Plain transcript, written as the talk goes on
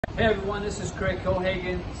Hey everyone, this is Craig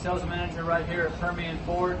Cohagen, sales manager right here at Permian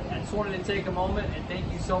Ford. I just wanted to take a moment and thank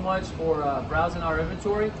you so much for browsing our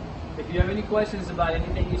inventory. If you have any questions about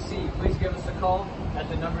anything you see, please give us a call at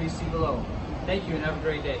the number you see below. Thank you and have a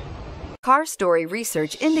great day. Car Story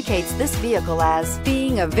research indicates this vehicle as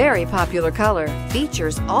being a very popular color.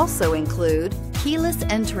 Features also include keyless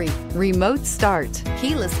entry, remote start,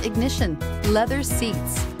 keyless ignition, leather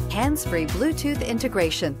seats, hands-free Bluetooth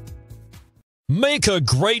integration. Make a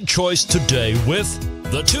great choice today with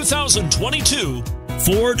the 2022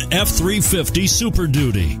 Ford F-350 Super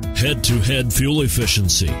Duty. Head-to-head fuel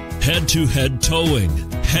efficiency, head-to-head towing,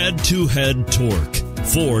 head-to-head torque.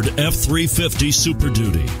 Ford F-350 Super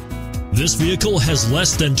Duty. This vehicle has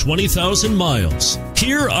less than 20,000 miles.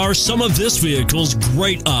 Here are some of this vehicle's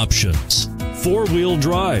great options: four-wheel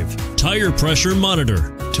drive, tire pressure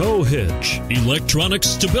monitor, tow hitch, electronic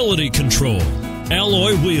stability control,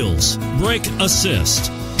 alloy wheels, brake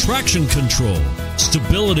assist, traction control,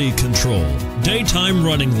 stability control, daytime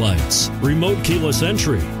running lights, remote keyless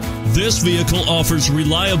entry. This vehicle offers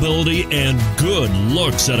reliability and good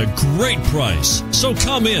looks at a great price. So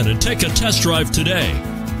come in and take a test drive today.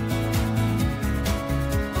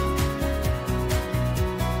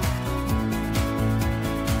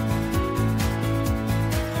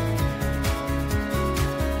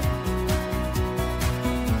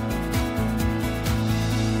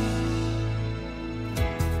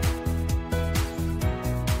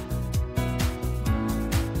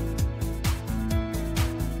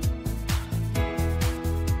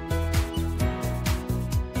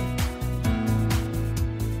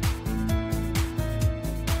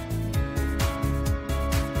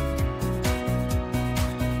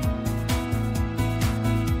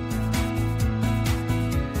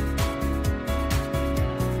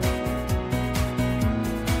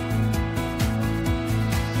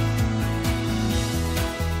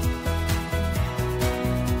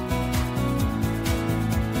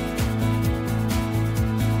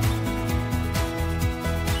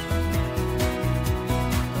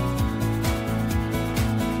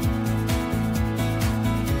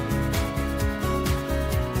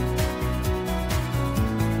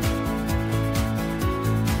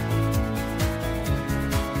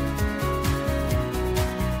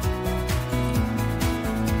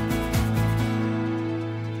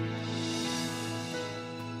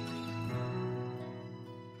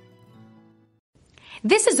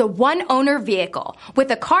 This is a one-owner vehicle with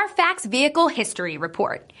a CARFAX Vehicle History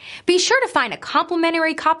Report. Be sure to find a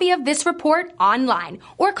complimentary copy of this report online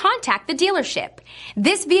or contact the dealership.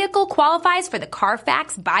 This vehicle qualifies for the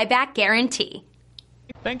CARFAX Buyback Guarantee.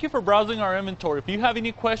 Thank you for browsing our inventory. If you have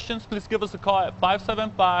any questions, please give us a call at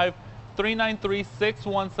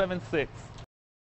 575-393-6176.